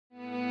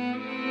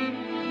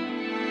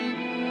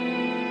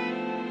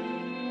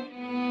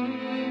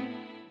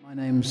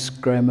name's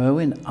Graeme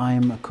Urwin.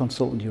 I'm a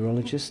consultant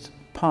urologist,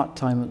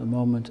 part-time at the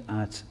moment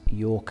at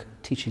York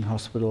Teaching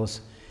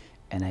Hospitals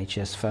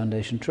NHS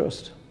Foundation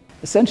Trust.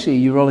 Essentially,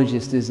 a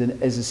urologist is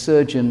a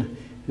surgeon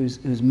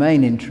whose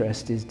main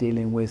interest is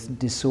dealing with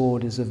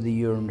disorders of the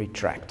urinary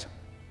tract.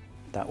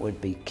 That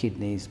would be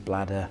kidneys,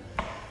 bladder,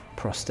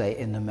 prostate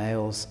in the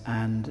males,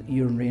 and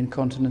urinary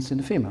incontinence in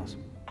the females.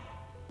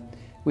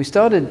 We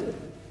started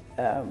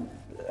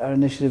our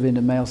initiative in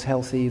the Males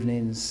Health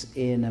Evenings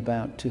in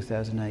about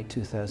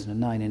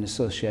 2008-2009 in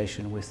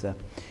association with the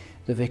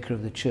vicar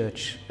of the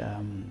church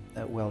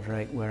at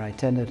Weldrake, where I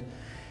attended,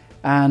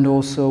 and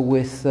also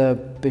with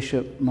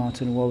Bishop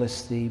Martin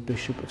Wallace, the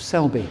Bishop of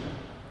Selby,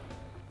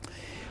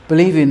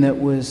 believing that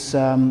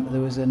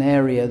there was an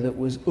area that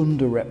was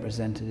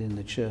underrepresented in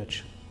the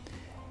church.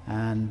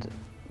 And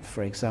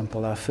for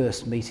example, our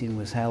first meeting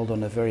was held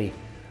on a very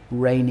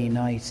rainy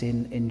night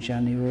in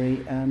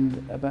January,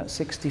 and about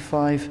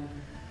 65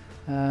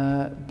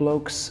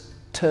 blokes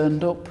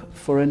turned up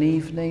for an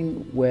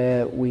evening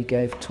where we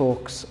gave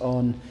talks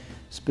on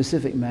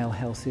specific male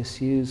health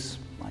issues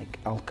like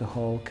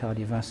alcohol,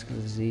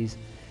 cardiovascular disease,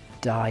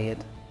 diet,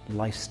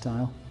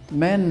 lifestyle.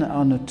 Men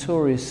are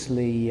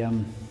notoriously,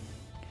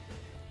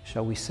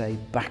 shall we say,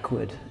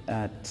 backward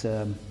at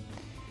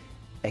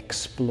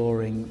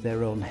exploring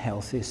their own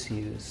health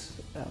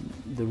issues.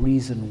 The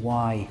reason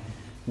why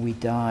we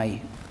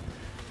die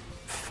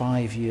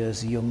 5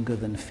 years younger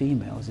than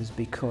females is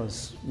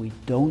because we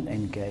don't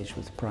engage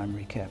with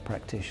primary care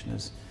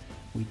practitioners,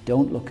 we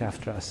don't look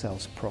after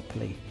ourselves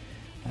properly,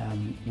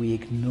 we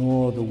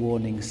ignore the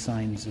warning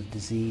signs of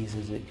disease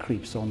as it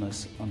creeps on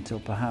us until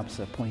perhaps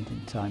a point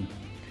in time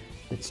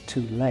it's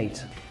too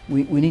late.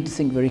 We need to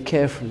think very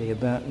carefully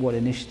about what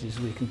initiatives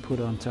we can put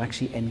on to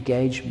actually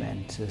engage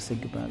men to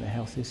think about their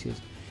health issues.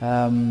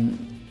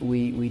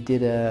 We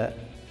did a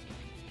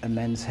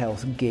men's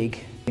health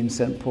gig in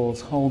St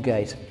Paul's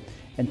Holgate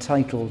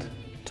entitled,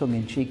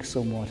 tongue-in-cheek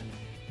somewhat,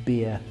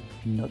 Beer,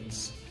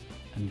 Nuts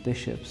and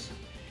Bishops.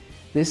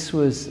 This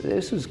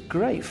was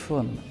great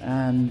fun,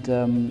 and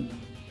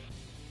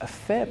a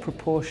fair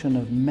proportion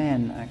of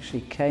men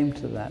actually came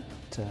to that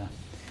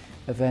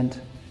event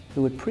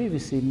who had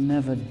previously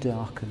never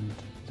darkened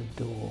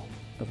the door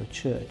of a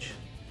church.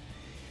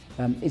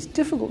 It's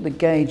difficult to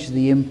gauge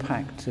the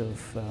impact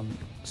of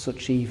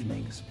such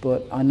evenings,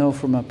 but I know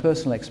from my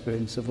personal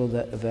experience of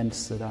other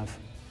events that I've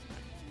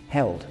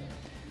held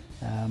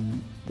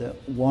that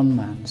one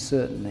man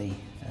certainly,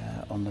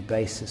 on the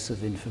basis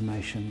of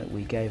information that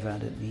we gave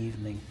out at the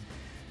evening,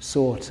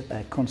 sought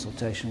a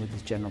consultation with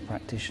his general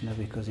practitioner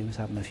because he was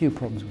having a few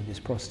problems with his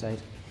prostate,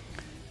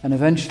 and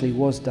eventually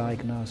was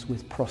diagnosed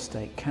with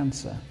prostate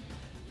cancer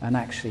and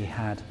actually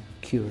had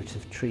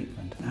curative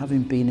treatment.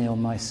 Having been ill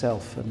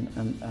myself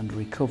and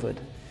recovered,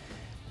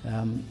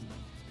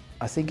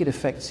 I think it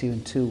affects you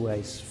in two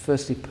ways.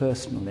 Firstly,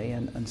 personally,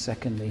 and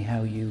secondly,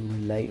 how you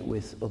relate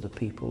with other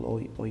people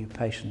or your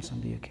patients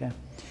under your care.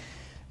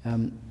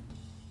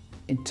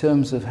 In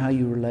terms of how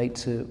you relate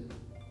to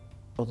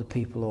other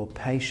people or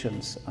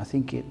patients, I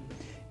think it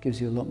gives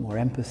you a lot more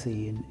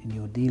empathy in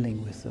your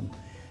dealing with them.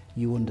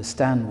 You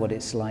understand what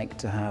it's like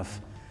to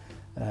have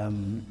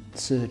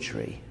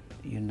surgery.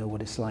 You know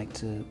what it's like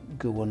to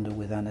go under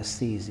with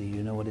anaesthesia.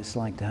 You know what it's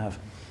like to have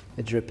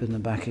a drip in the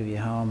back of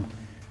your arm,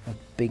 a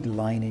big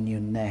line in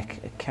your neck,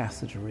 a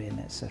catheter in,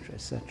 etc.,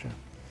 etc.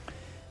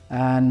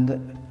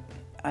 And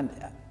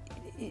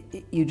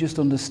you just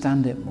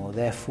understand it more.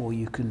 Therefore,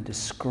 you can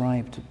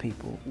describe to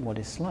people what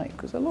it's like.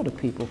 Because a lot of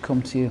people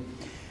come to you,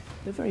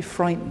 they're very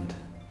frightened.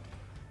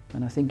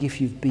 And I think if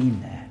you've been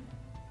there,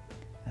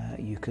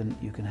 you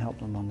can help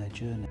them on their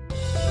journey.